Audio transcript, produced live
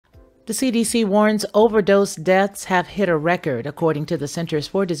The CDC warns overdose deaths have hit a record. According to the Centers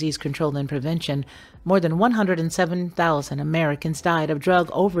for Disease Control and Prevention, more than 107,000 Americans died of drug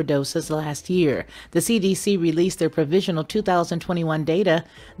overdoses last year. The CDC released their provisional 2021 data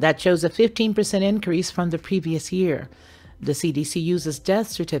that shows a 15% increase from the previous year. The CDC uses death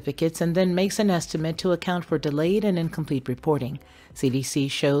certificates and then makes an estimate to account for delayed and incomplete reporting. CDC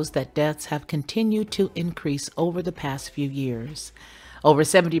shows that deaths have continued to increase over the past few years. Over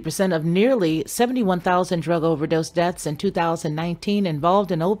 70% of nearly 71,000 drug overdose deaths in 2019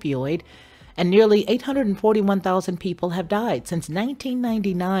 involved an opioid, and nearly 841,000 people have died since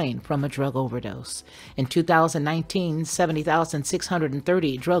 1999 from a drug overdose. In 2019,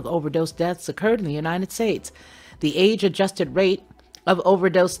 70,630 drug overdose deaths occurred in the United States. The age-adjusted rate of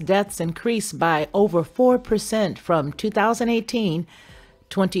overdose deaths increased by over 4% from 2018,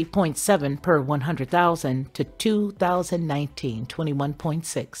 20.7 per 100,000, to 2019,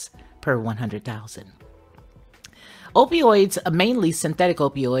 21.6 per 100,000. Opioids, mainly synthetic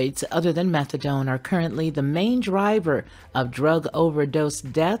opioids other than methadone, are currently the main driver of drug overdose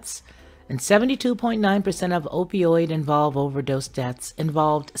deaths, and 72.9% of opioid-involved overdose deaths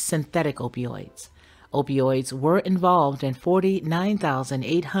involved synthetic opioids. Opioids were involved in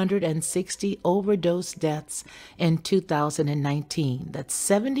 49,860 overdose deaths in 2019. That's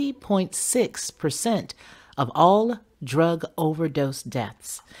 70.6% of all drug overdose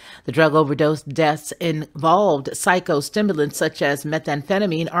deaths. The drug overdose deaths involved psychostimulants such as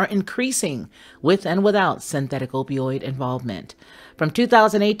methamphetamine are increasing with and without synthetic opioid involvement. From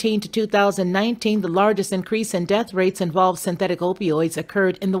 2018 to 2019, the largest increase in death rates involved synthetic opioids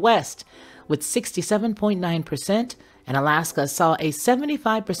occurred in the West, with 67.9%, and Alaska saw a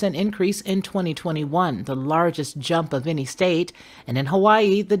 75% increase in 2021, the largest jump of any state, and in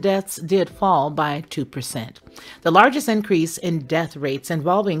Hawaii, the deaths did fall by 2%. The largest increase in death rates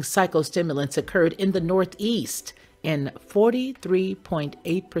involving psychostimulants occurred in the Northeast in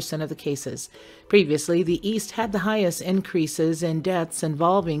 43.8% of the cases. Previously, the East had the highest increases in deaths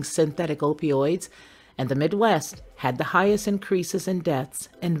involving synthetic opioids, and the Midwest had the highest increases in deaths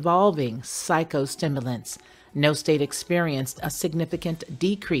involving psychostimulants. No state experienced a significant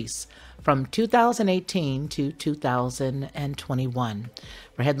decrease from 2018 to 2021.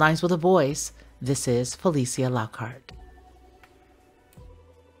 For Headlines with a Voice, this is Felicia Lockhart.